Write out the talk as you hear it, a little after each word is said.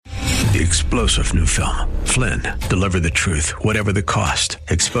The explosive new film, Flynn, deliver the truth, whatever the cost,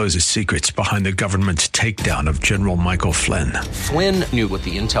 exposes secrets behind the government's takedown of General Michael Flynn. Flynn knew what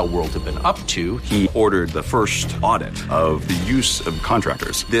the intel world had been up to. He ordered the first audit of the use of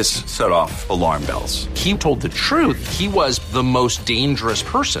contractors. This set off alarm bells. He told the truth. He was the most dangerous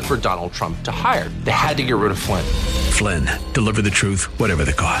person for Donald Trump to hire. They had to get rid of Flynn. Flynn, deliver the truth, whatever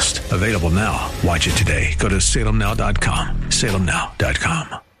the cost. Available now. Watch it today. Go to salemnow.com.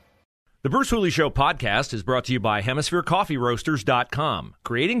 salemnow.com. The Bruce Hooley Show podcast is brought to you by HemisphereCoffeeRoasters.com.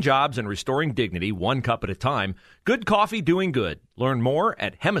 Creating jobs and restoring dignity one cup at a time. Good coffee doing good. Learn more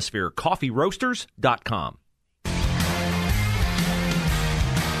at HemisphereCoffeeRoasters.com.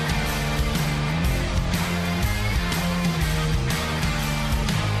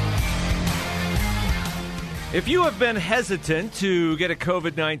 If you have been hesitant to get a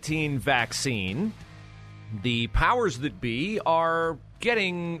COVID-19 vaccine, the powers that be are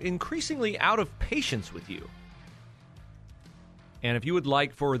getting increasingly out of patience with you. And if you would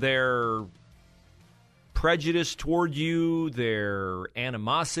like for their prejudice toward you, their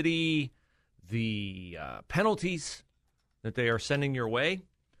animosity, the penalties that they are sending your way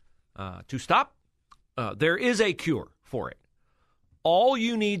to stop, there is a cure for it. All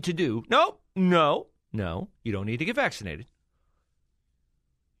you need to do, no, you don't need to get vaccinated.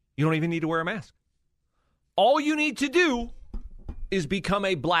 You don't even need to wear a mask. All you need to do is become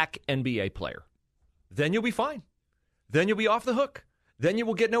a black NBA player. Then you'll be fine. Then you'll be off the hook. Then you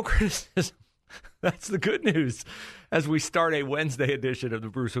will get no criticism. That's the good news as we start a Wednesday edition of the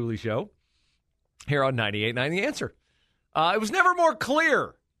Bruce Hooley Show here on 98.9 The Answer. It was never more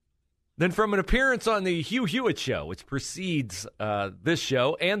clear than from an appearance on the Hugh Hewitt Show, which precedes this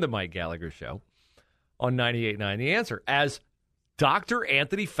show and the Mike Gallagher Show on 98.9 The Answer, as Dr.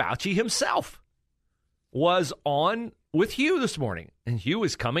 Anthony Fauci himself was on with Hugh this morning. And Hugh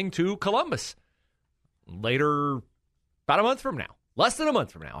is coming to Columbus later, about a month from now, less than a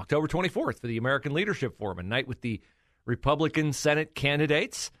month from now, October 24th, for the American Leadership Forum, a night with the Republican Senate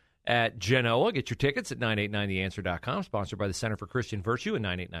candidates at Genoa. Get your tickets at 989theanswer.com, sponsored by the Center for Christian Virtue and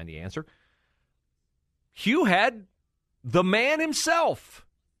 989 The Answer. Hugh had the man himself,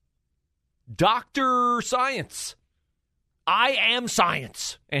 Dr. Science. I am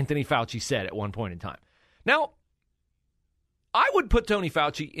science, Anthony Fauci said at one point in time. Now, I would put Tony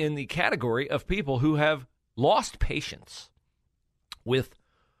Fauci in the category of people who have lost patience with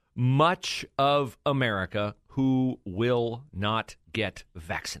much of America who will not get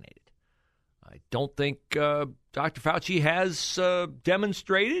vaccinated. I don't think Dr. Fauci has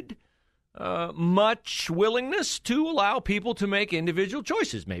demonstrated much willingness to allow people to make individual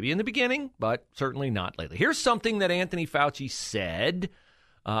choices, maybe in the beginning, but certainly not lately. Here's something that Anthony Fauci said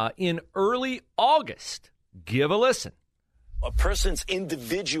in early August. Give a listen. A person's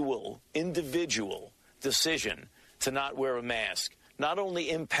individual decision to not wear a mask not only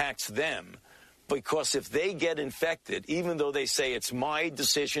impacts them, because if they get infected, even though they say it's my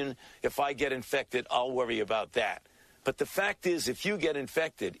decision, if I get infected, I'll worry about that. But the fact is, if you get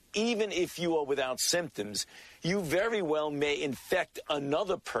infected, even if you are without symptoms, you very well may infect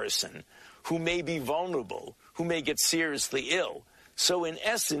another person who may be vulnerable, who may get seriously ill. So in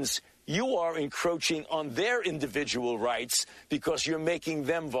essence, you are encroaching on their individual rights because you're making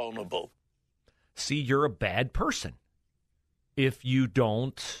them vulnerable. See, you're a bad person if you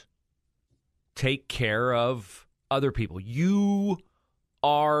don't take care of other people. You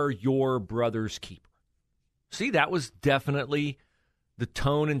are your brother's keeper. See, that was definitely the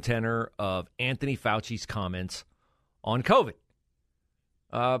tone and tenor of Anthony Fauci's comments on COVID.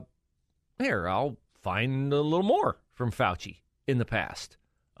 Here, I'll find a little more from Fauci in the past.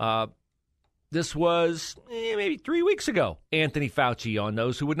 This was maybe 3 weeks ago, Anthony Fauci on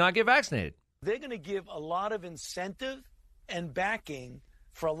those who would not get vaccinated. They're going to give a lot of incentive and backing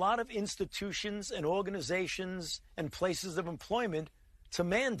for a lot of institutions and organizations and places of employment to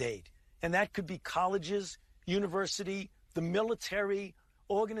mandate. And that could be colleges, university, the military,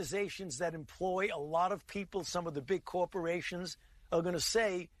 organizations that employ a lot of people. Some of the big corporations are going to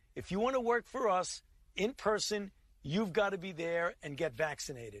say, if you want to work for us in person, you've got to be there and get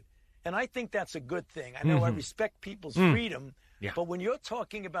vaccinated. And I think that's a good thing. I know I respect people's freedom, but when you're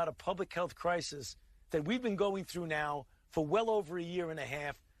talking about a public health crisis that we've been going through now for well over a year and a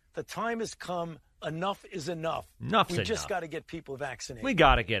half, the time has come. Enough is enough. Enough's We just enough. got to get people vaccinated. We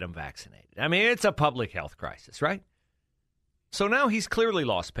got to get them vaccinated. I mean, it's a public health crisis, right? So now he's clearly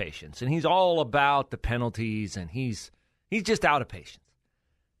lost patience, and he's all about the penalties, and he's just out of patience.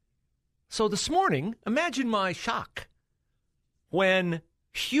 So this morning, imagine my shock when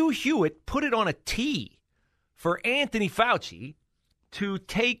Hugh Hewitt put it on a tee for Anthony Fauci to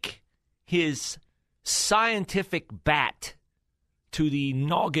take his scientific bat to the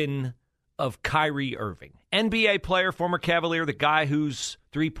noggin of Kyrie Irving. NBA player, former Cavalier, the guy whose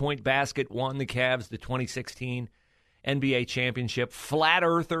three-point basket won the Cavs the 2016 NBA championship. Flat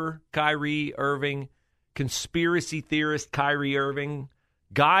earther Kyrie Irving. Conspiracy theorist Kyrie Irving.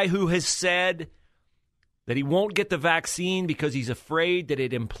 Guy who has said that he won't get the vaccine because he's afraid that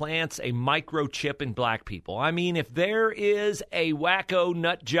it implants a microchip in black people. I mean, if there is a wacko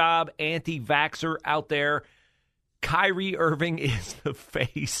nut job anti-vaxxer out there, Kyrie Irving is the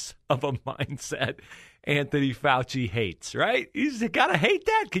face of a mindset Anthony Fauci hates, right? He's got to hate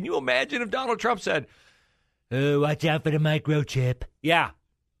that. Can you imagine if Donald Trump said, "Oh, watch out for the microchip"? Yeah.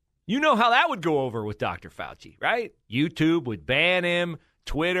 You know how that would go over with Dr. Fauci, right? YouTube would ban him.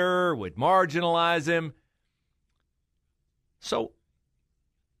 Twitter would marginalize him. So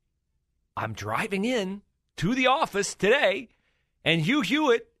I'm driving in to the office today, and Hugh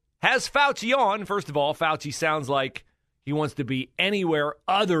Hewitt has Fauci on. First of all, Fauci sounds like he wants to be anywhere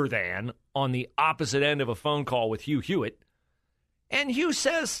other than on the opposite end of a phone call with Hugh Hewitt. And Hugh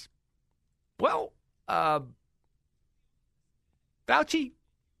says, well, Fauci,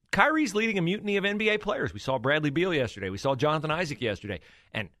 Kyrie's leading a mutiny of NBA players. We saw Bradley Beal yesterday. We saw Jonathan Isaac yesterday.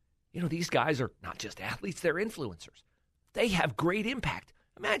 And, you know, these guys are not just athletes, they're influencers. They have great impact.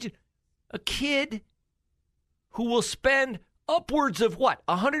 Imagine a kid who will spend upwards of,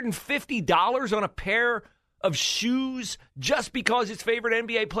 $150 on a pair of shoes just because his favorite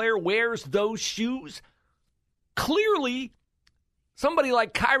NBA player wears those shoes? Clearly, somebody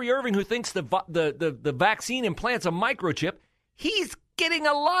like Kyrie Irving, who thinks the vaccine implants a microchip, he's getting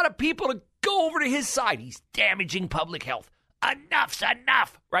a lot of people to go over to his side. He's damaging public health. Enough's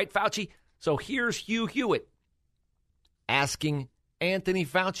enough, right, Fauci? So here's Hugh Hewitt asking Anthony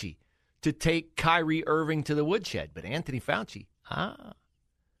Fauci to take Kyrie Irving to the woodshed. But Anthony Fauci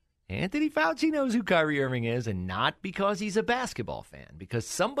knows who Kyrie Irving is, and not because he's a basketball fan, because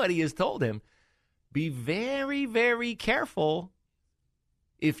somebody has told him, be very, very careful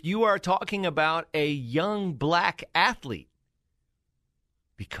if you are talking about a young black athlete,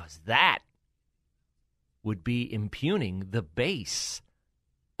 because that would be impugning the base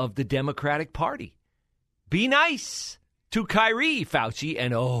of the Democratic Party. Be nice to Kyrie, Fauci,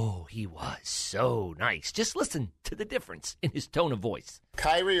 and he was so nice. Just listen to the difference in his tone of voice.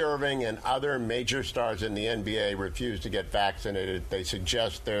 Kyrie Irving and other major stars in the NBA refuse to get vaccinated. They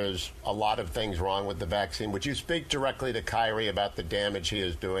suggest there's a lot of things wrong with the vaccine. Would you speak directly to Kyrie about the damage he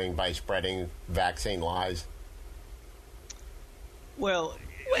is doing by spreading vaccine lies? Well,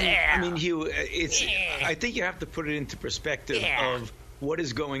 I mean, Hugh, I think you have to put it into perspective of what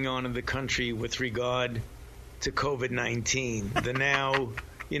is going on in the country with regard to COVID-19. The now,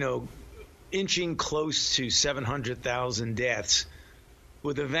 inching close to 700,000 deaths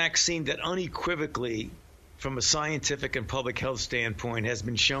with a vaccine that unequivocally, from a scientific and public health standpoint, has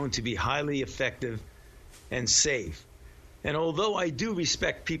been shown to be highly effective and safe. And although I do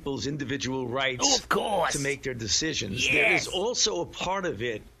respect people's individual rights to make their decisions, there is also a part of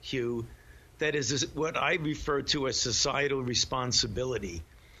it, Hugh, that is what I refer to as societal responsibility.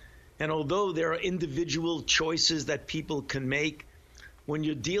 And although there are individual choices that people can make, when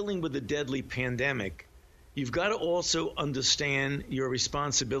you're dealing with a deadly pandemic, you've got to also understand your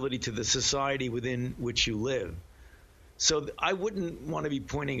responsibility to the society within which you live. So I wouldn't want to be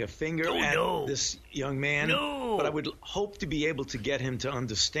pointing a finger at this young man, but I would hope to be able to get him to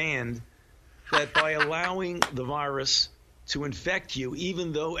understand that by allowing the virus to infect you,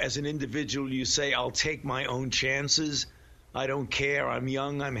 even though as an individual you say, I'll take my own chances, I don't care, I'm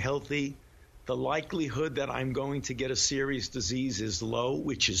young, I'm healthy, the likelihood that I'm going to get a serious disease is low,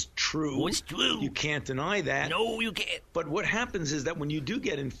 which is true. It's true. You can't deny that. No, you can't. But what happens is that when you do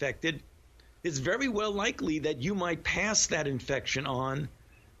get infected, it's very well likely that you might pass that infection on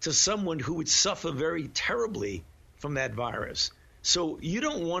to someone who would suffer very terribly from that virus. So you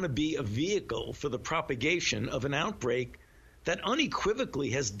don't want to be a vehicle for the propagation of an outbreak that unequivocally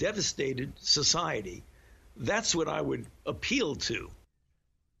has devastated society. That's what I would appeal to.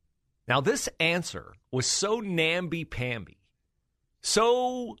 Now, this answer was so namby-pamby,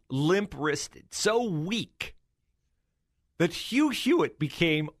 so limp-wristed, so weak, that Hugh Hewitt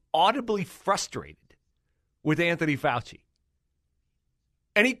became audibly frustrated with Anthony Fauci.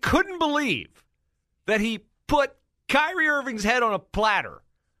 And he couldn't believe that he put Kyrie Irving's head on a platter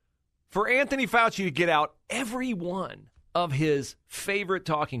for Anthony Fauci to get out every one of his favorite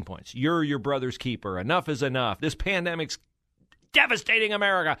talking points. You're your brother's keeper. Enough is enough. This pandemic's devastating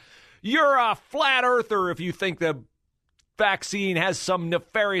America. You're a flat earther if you think the vaccine has some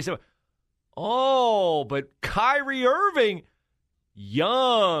nefarious... Oh, but Kyrie Irving...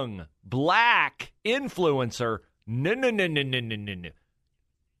 young black influencer. No.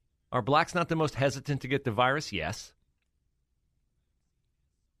 Are blacks not the most hesitant to get the virus? Yes.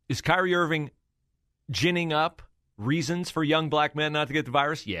 Is Kyrie Irving ginning up reasons for young black men not to get the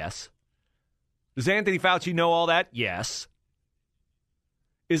virus? Yes. Does Anthony Fauci know all that? Yes.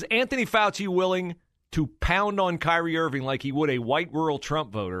 Is Anthony Fauci willing to pound on Kyrie Irving like he would a white rural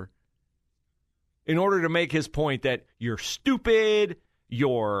Trump voter in order to make his point that you're stupid,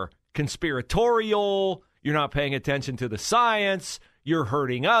 you're conspiratorial, you're not paying attention to the science, you're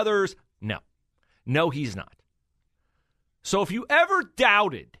hurting others? No, he's not. So if you ever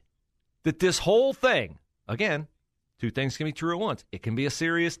doubted that this whole thing, again, two things can be true at once. It can be a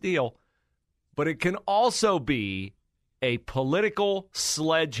serious deal, but it can also be a political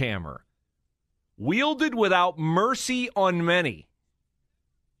sledgehammer wielded without mercy on many,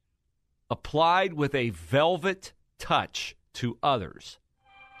 applied with a velvet touch to others.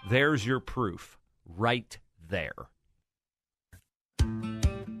 There's your proof right there.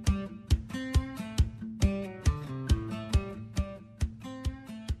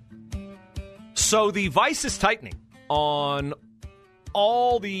 So the vice is tightening on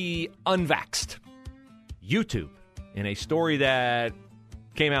all the unvaxxed. YouTube, in a story that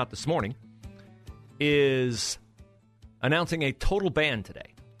came out this morning, is announcing a total ban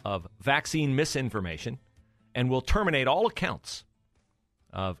today of vaccine misinformation and will terminate all accounts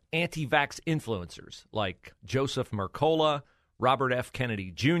of anti-vax influencers like Joseph Mercola, Robert F.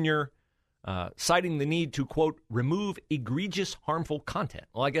 Kennedy Jr., citing the need to, quote, remove egregious, harmful content.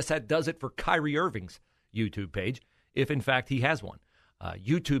 Well, I guess that does it for Kyrie Irving's YouTube page, if in fact he has one.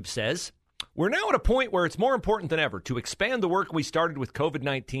 YouTube says, we're now at a point where it's more important than ever to expand the work we started with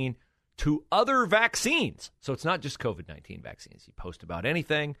COVID-19 to other vaccines. So it's not just COVID-19 vaccines. You post about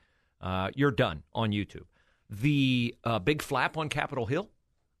anything, you're done on YouTube. The big flap on Capitol Hill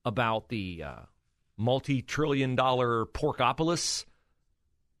about the multi-trillion-dollar Porkopolis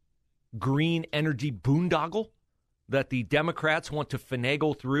green energy boondoggle that the Democrats want to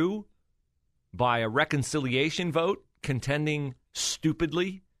finagle through by a reconciliation vote, contending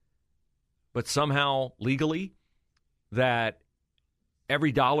stupidly, but somehow legally, that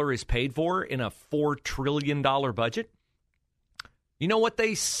every dollar is paid for in a $4 trillion budget. You know what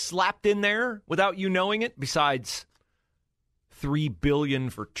they slapped in there without you knowing it, besides $3 billion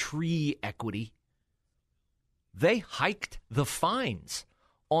for tree equity? They hiked the fines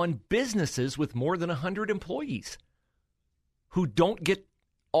on businesses with more than 100 employees who don't get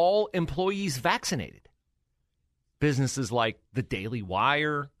all employees vaccinated. Businesses like the Daily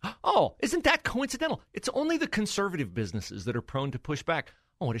Wire. Oh, isn't that coincidental? It's only the conservative businesses that are prone to push back.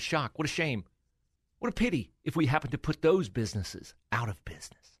 Oh, what a shock. What a shame. What a pity if we happen to put those businesses out of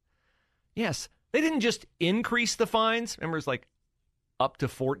business. Yes, they didn't just increase the fines. Remember, it's like up to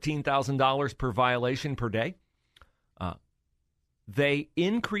 $14,000 per violation per day. They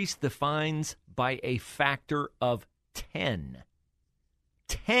increased the fines by a factor of 10.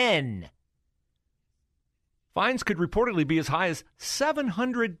 10. Fines could reportedly be as high as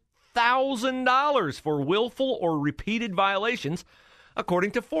 $700,000 for willful or repeated violations,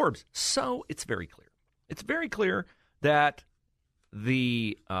 according to Forbes. So it's very clear. It's very clear that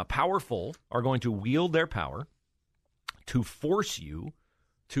the powerful are going to wield their power to force you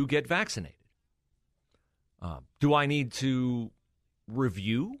to get vaccinated. Do I need to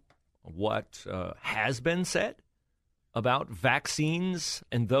review what has been said about vaccines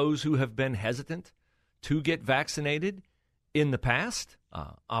and those who have been hesitant to get vaccinated in the past?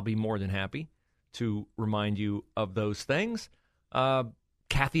 I'll be more than happy to remind you of those things.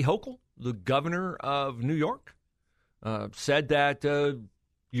 Kathy Hochul, the governor of New York, said that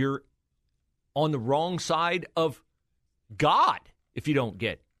you're on the wrong side of God if you don't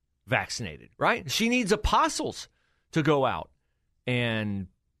get vaccinated, right? She needs apostles to go out and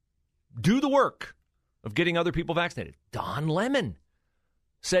do the work of getting other people vaccinated. Don Lemon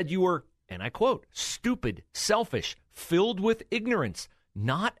said you were, and I quote, stupid, selfish, filled with ignorance,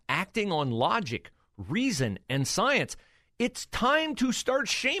 not acting on logic, reason, and science. It's time to start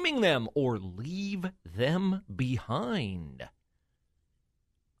shaming them or leave them behind.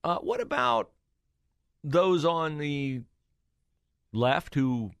 What about those on the left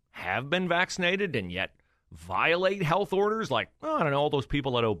who have been vaccinated and yet violate health orders, like, I don't know, all those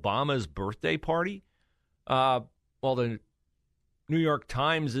people at Obama's birthday party? Well, the New York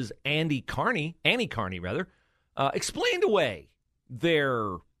Times' Annie Carney, explained away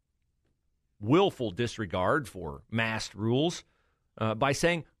their willful disregard for masked rules by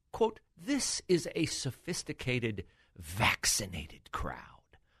saying, quote, this is a sophisticated, vaccinated crowd.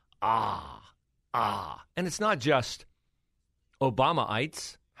 And it's not just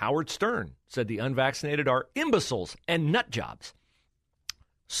Obamaites Howard Stern said the unvaccinated are imbeciles and nut jobs.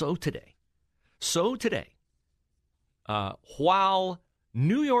 So today, while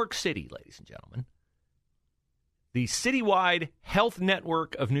New York City, ladies and gentlemen, the citywide health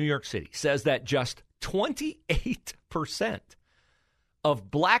network of New York City says that just 28%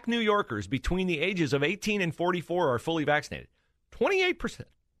 of black New Yorkers between the ages of 18 and 44 are fully vaccinated. 28%.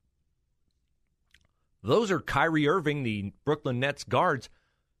 Those are Kyrie Irving, the Brooklyn Nets guards,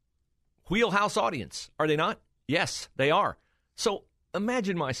 wheelhouse audience, are they not? Yes, they are. So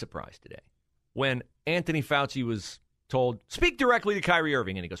imagine my surprise today when Anthony Fauci was told, speak directly to Kyrie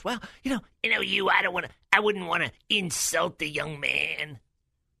Irving. And he goes, well, I wouldn't want to insult the young man.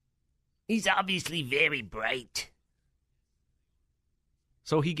 He's obviously very bright.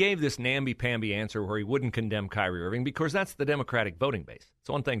 So he gave this namby-pamby answer where he wouldn't condemn Kyrie Irving because that's the Democratic voting base. It's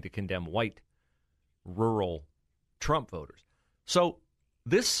one thing to condemn white, rural Trump voters. So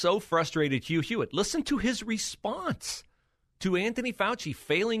this so frustrated Hugh Hewitt. Listen to his response to Anthony Fauci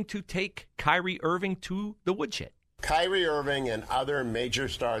failing to take Kyrie Irving to the woodshed. Kyrie Irving and other major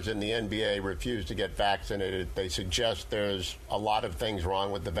stars in the NBA refuse to get vaccinated. They suggest there's a lot of things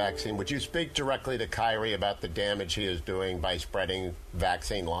wrong with the vaccine. Would you speak directly to Kyrie about the damage he is doing by spreading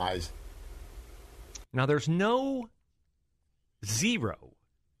vaccine lies? Now, there's zero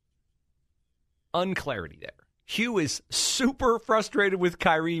unclarity there. Hugh is super frustrated with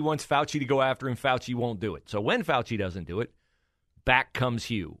Kyrie. He wants Fauci to go after him. Fauci won't do it. So when Fauci doesn't do it, back comes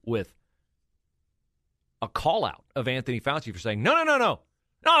Hugh with a call out of Anthony Fauci for saying, no,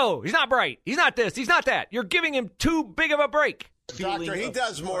 he's not bright. He's not this. He's not that. You're giving him too big of a break. Doctor, he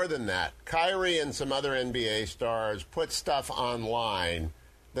does more than that. Kyrie and some other NBA stars put stuff online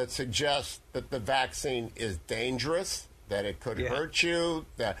that suggests that the vaccine is dangerous, that it could hurt you.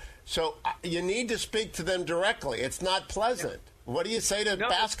 So you need to speak to them directly. It's not pleasant. What do you say to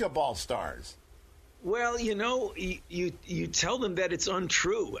basketball stars? Well, you tell them that it's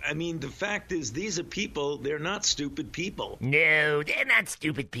untrue. I mean, the fact is, these are people. They're not stupid people. No, they're not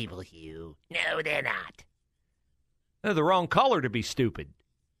stupid people, Hugh. No, they're not. They're the wrong color to be stupid.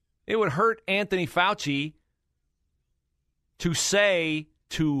 It would hurt Anthony Fauci to say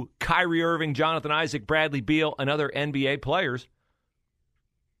to Kyrie Irving, Jonathan Isaac, Bradley Beal, and other NBA players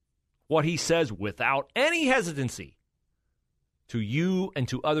what he says without any hesitancy to you and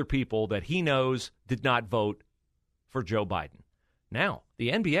to other people that he knows did not vote for Joe Biden. Now, the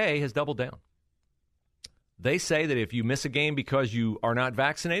NBA has doubled down. They say that if you miss a game because you are not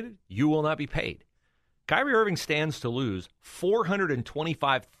vaccinated, you will not be paid. Kyrie Irving stands to lose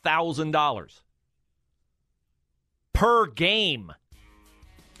 $425,000 per game.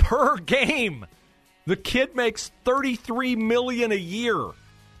 Per game. The kid makes $33 million a year.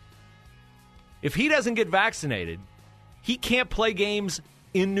 If he doesn't get vaccinated, he can't play games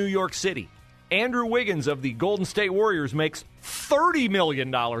in New York City. Andrew Wiggins of the Golden State Warriors makes $30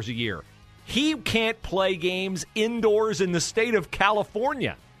 million a year. He can't play games indoors in the state of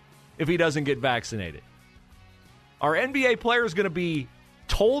California if he doesn't get vaccinated. Are NBA players going to be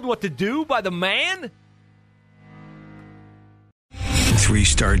told what to do by the man?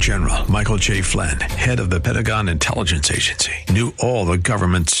 3-star General Michael J. Flynn, head of the Pentagon Intelligence Agency, knew all the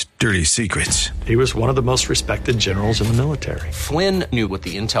government's dirty secrets. He was one of the most respected generals in the military. Flynn knew what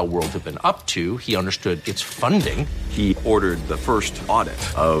the intel world had been up to. He understood its funding. He ordered the first audit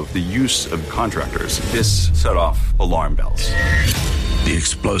of the use of contractors. This set off alarm bells. The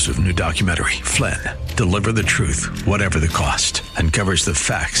explosive new documentary, Flynn, Deliver the Truth, Whatever the Cost, uncovers the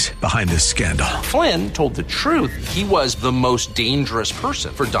facts behind this scandal. Flynn told the truth. He was the most dangerous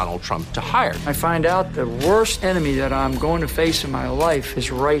person for Donald Trump to hire. I find out the worst enemy that I'm going to face in my life is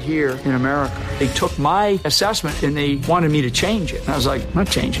right here in America. They took my assessment and they wanted me to change it. And I was like, I'm not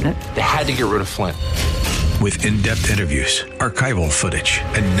changing it. They had to get rid of Flynn. With in-depth interviews, archival footage,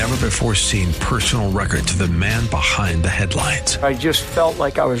 and never-before-seen personal records of the man behind the headlines. I just felt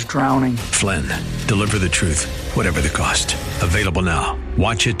like I was drowning. Flynn, Deliver the Truth, Whatever the Cost. Available now.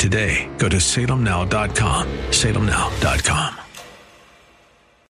 Watch it today. Go to salemnow.com. salemnow.com.